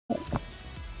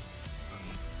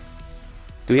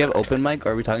Do we have open mic,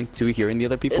 or are we talking to hearing the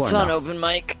other people? It's or on no? open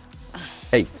mic.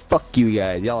 Hey, fuck you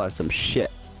guys. Y'all are some shit.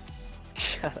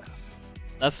 Shut up.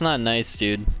 That's not nice,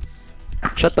 dude.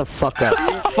 Shut the fuck up.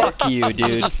 Fuck you,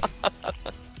 dude.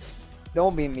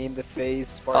 Don't be mean to FaZe,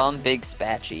 Spartan. Call him Big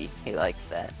Spatchy. He likes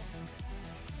that.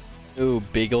 Ooh,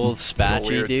 big old spatchy,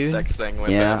 Weird dude. sexing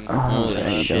women. Yeah. Holy there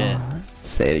you shit. go.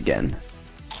 Say it again.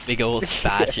 Big old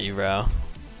spatchy, bro.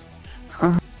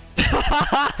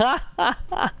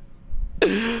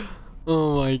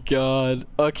 Oh my god.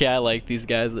 Okay, I like these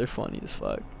guys. They're funny as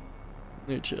fuck.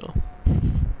 They're chill.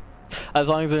 As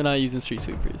long as they're not using street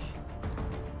sweepers.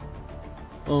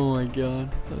 Oh my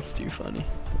god, that's too funny.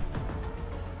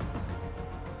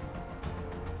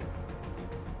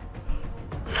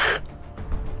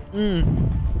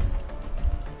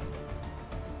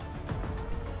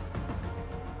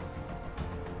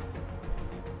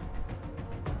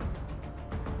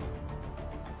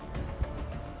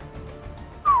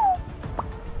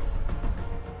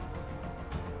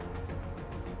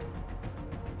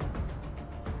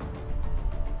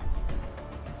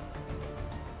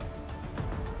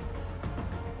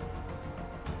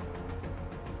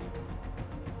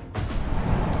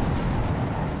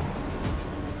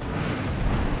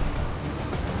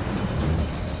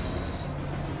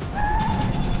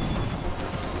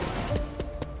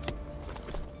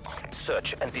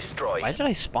 Search and destroy. Why did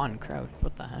I spawn crowd?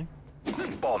 What the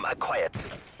heck? Bomb acquired.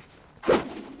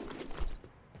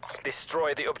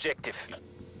 Destroy the objective.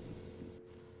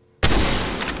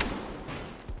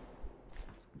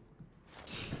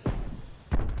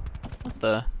 What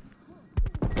the?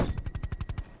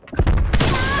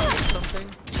 Something?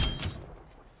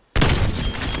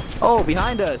 Oh,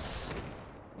 behind us.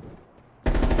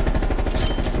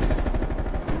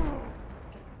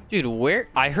 Dude, where?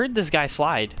 I heard this guy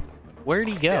slide. Where'd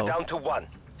he They're go? down to 1.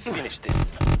 Finish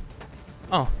this.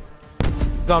 Oh.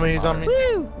 He's on me, he's on me.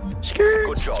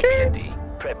 Good job, BND.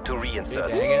 Prep to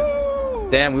reinsert. Dang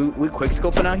it. Damn, we quick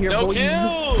scoping out here, No boys.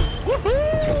 kills!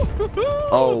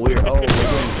 Oh, we're doing.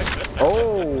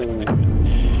 Oh.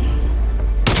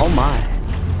 Oh my.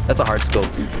 That's a hard scope.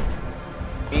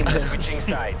 Mean switching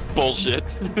sides. Bullshit.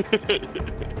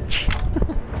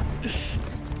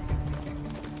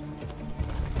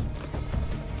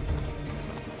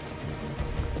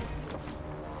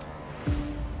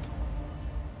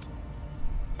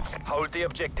 Hold the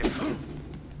objective.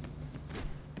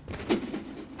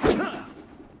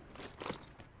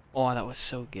 Oh, that was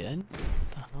so good. What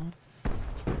the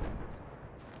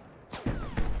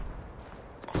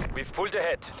hell? We've pulled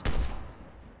ahead.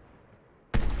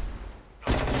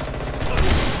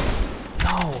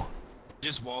 No.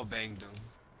 Just wall banged him.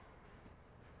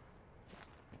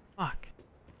 Fuck.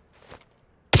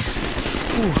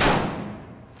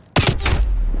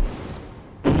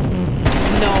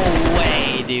 No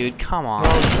way, dude. Come on. No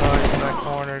shot in that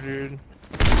corner, dude.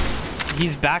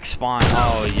 He's back spawn.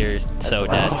 Oh, you're so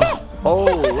dead. Oh,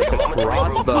 look at the Moment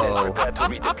crossbow. prepare to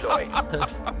redeploy.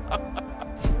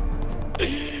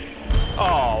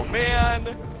 Oh man.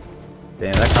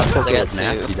 Damn, that crossbow I got was two.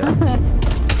 nasty, though.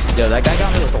 Yo, that guy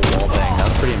got me with a wall bang. That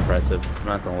was pretty impressive. I'm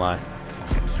not gonna lie.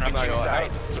 I'm not Switching gonna lie, I was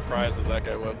sides. surprised as that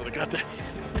guy was when I got that.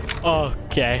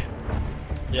 Okay.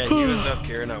 Yeah, he was up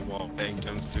here and I wall banged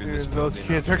him through this Dude, those building.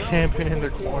 kids are camping in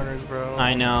their corners, bro.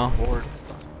 I know. Lord.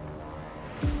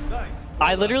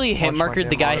 I literally hit Watch my markered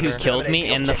the damn guy who monitor. killed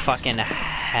me in the fucking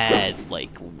head.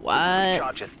 Like, what?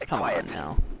 Charges Come on acquired.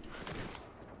 now.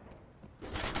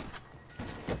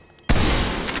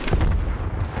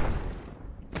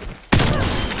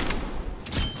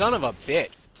 Son of a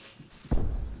bitch.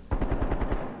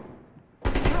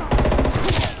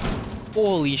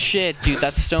 Holy shit, dude,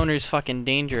 that stoner's fucking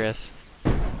dangerous.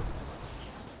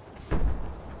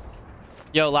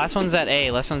 Yo, last one's at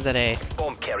A, last one's at A.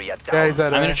 Bomb carrier down. Yeah, he's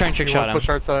at I'm A. gonna try and trick He shot won't him. Push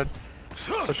our side.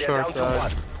 Push They're our down to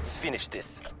side. 1. Finish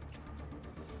this.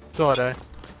 Still at A.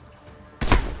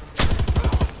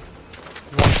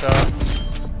 One shot.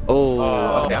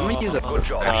 Oh, okay, I'm gonna use a Good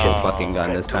job. actual fucking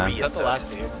gun this time. Is that the last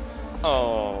team?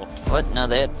 Oh. What? No,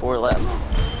 they had 4 left.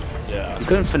 Yeah. You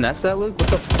couldn't finesse that, Luke? What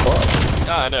the fuck?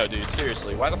 I know, dude.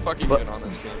 Seriously, why the fuck are you What? even on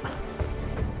this team?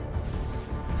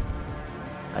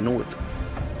 I know it's.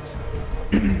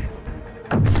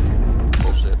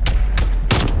 Bullshit.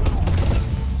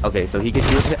 Okay, so he could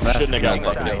use it. That's Shouldn't have no gotten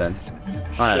fucking that. sense.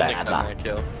 Shouldn't Alright, have done that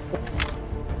kill.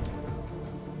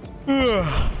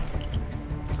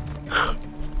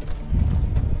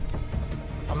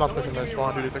 I'm not pushing their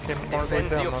spawn, dude. If they came far Defend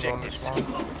back the down, I'm not on their objectives.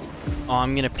 spawn. Oh,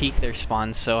 I'm gonna peek their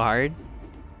spawn so hard.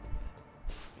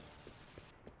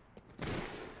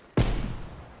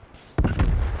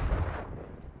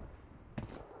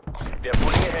 They're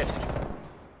pulling ahead.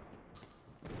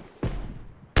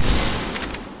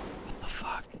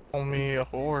 Call me a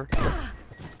whore.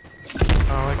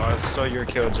 Oh, I stole your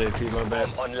kill, JP, my bad.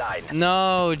 Online.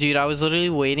 No, dude, I was literally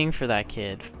waiting for that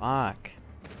kid. Fuck.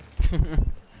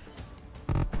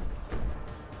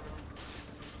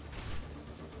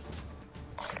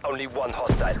 Only one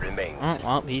hostile remains. Oh,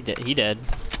 well, he did.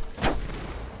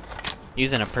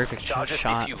 Using a perfect shot Charges for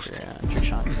defused. trick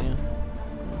shot. Yeah.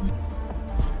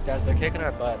 Guys, they're kicking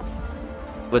our butts.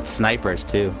 With snipers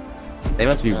too. They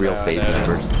must be real FaZe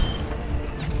members.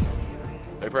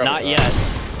 They probably Not are. yet.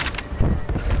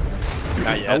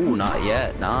 Not yet. Oh, not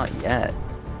yet. Not yet.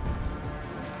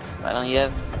 Why don't you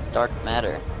have dark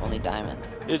matter? Only diamond.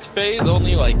 Is FaZe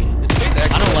only like? Is FaZe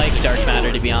actually I don't like dark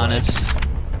matter, to be honest.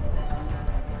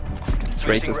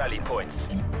 Switching racist. rally points.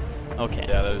 Okay.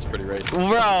 Yeah, that is pretty racist.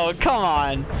 Bro, come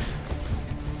on.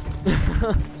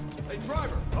 Hey,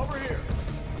 driver, over here.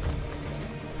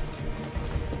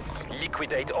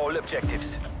 Liquidate all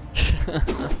objectives.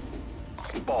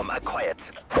 Bomb acquired.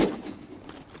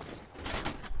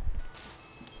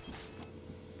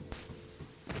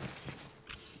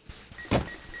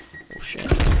 Oh shit.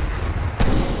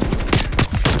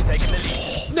 Taking the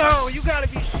lead. No, you gotta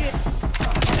be shit.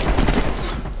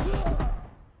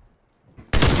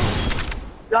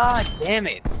 God damn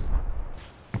it.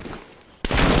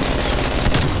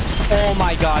 Oh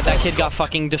my god, that kid got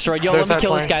fucking destroyed. Yo, There's let me that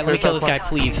kill this plane. guy. Let me There's kill that this guy,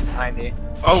 plane. please. 90.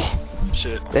 Oh,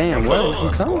 shit. Damn, where did he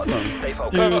come from? Stay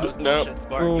focused. No.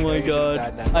 Oh my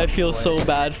god. I feel so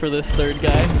bad for this third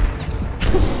guy.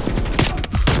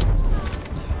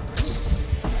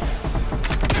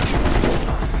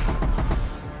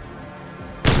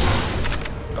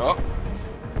 Oh.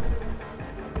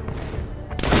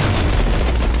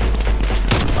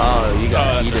 Oh, you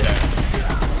got eat that's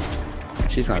it.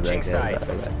 okay. She's not that Switching good.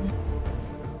 sides.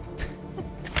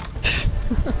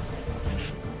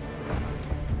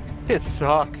 It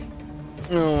suck.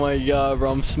 Oh my god,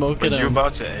 bro, I'm smoking Was you him.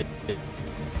 about to?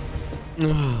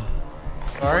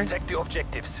 Sorry? Protect the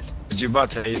objectives. Was you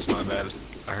about to ace? My bad.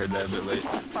 I heard that a bit late.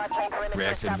 Spy plane perimeter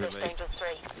Reacted a bit established, late. Angels 3.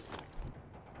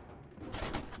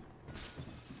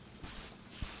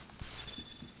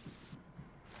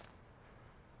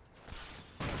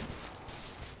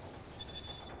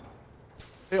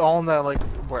 They all in that like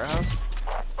warehouse?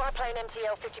 Spy plane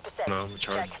MTL 50%. No, I'm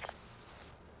charged. Check.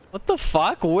 What the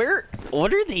fuck?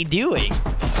 What are they doing?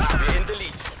 We're in the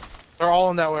lead. They're all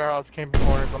in that warehouse, camping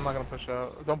corners. I'm not gonna push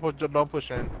out. Don't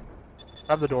push in.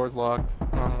 Have the doors locked.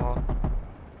 Unlocked.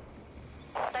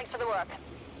 Thanks for the work.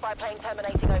 Spy plane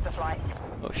terminating overflight.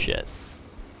 Oh shit.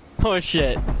 Oh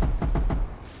shit.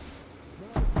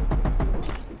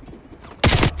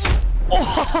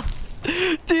 Oh,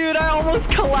 dude, I almost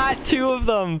collat two of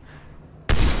them.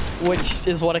 Which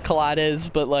is what a collat is,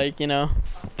 but like, you know.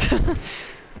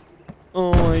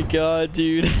 Oh my god,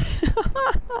 dude.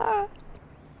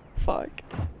 Fuck.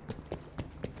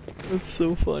 That's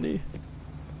so funny.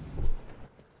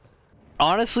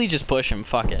 Honestly, just push him.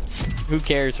 Fuck it. Who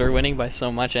cares? We're winning by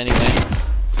so much anyway.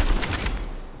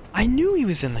 I knew he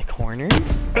was in the corner. Stay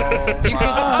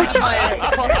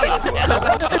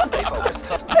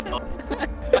focused.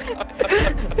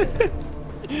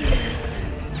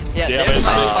 Yeah, Damn there's it.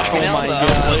 my fucking Oh my elbow.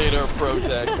 god. Later,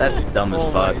 protect. That's dumb as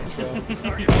fuck.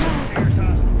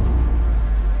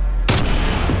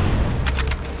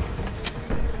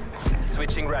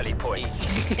 Switching rally points.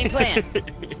 Hey, plan.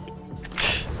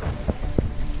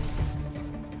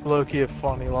 Low-key a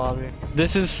funny lobby.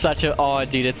 This is such a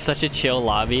dude, it's such a chill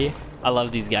lobby. I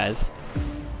love these guys.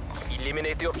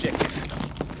 Eliminate the objective.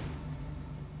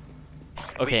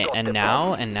 Okay, got and the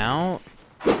now,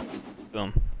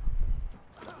 boom.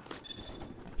 Oh,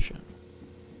 shit.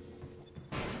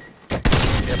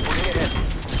 They're pulling ahead.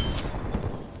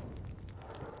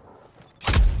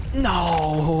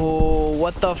 No,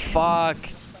 what the fuck?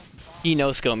 He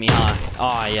no-scoped me, huh?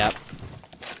 Oh, yep.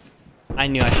 I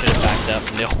knew I should have backed up.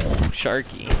 No,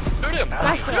 Sharky. Shoot him!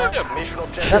 Shoot him! Mission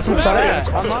objective. That's I'm sorry. Yeah.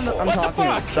 I'm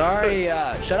talking. Sorry,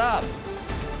 shut up.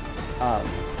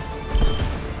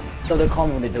 So they'll call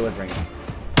me when they're delivering.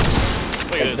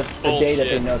 Look Like at the this day that they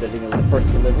bullshit. know they're doing the first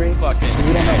delivery. Fucking. We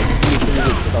don't know.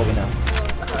 That's all we know.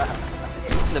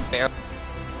 The bear.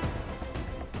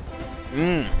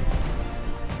 Mmm.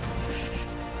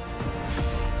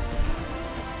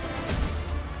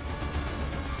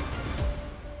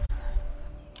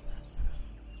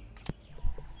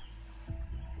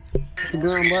 What you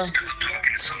doing, bro?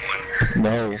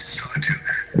 No.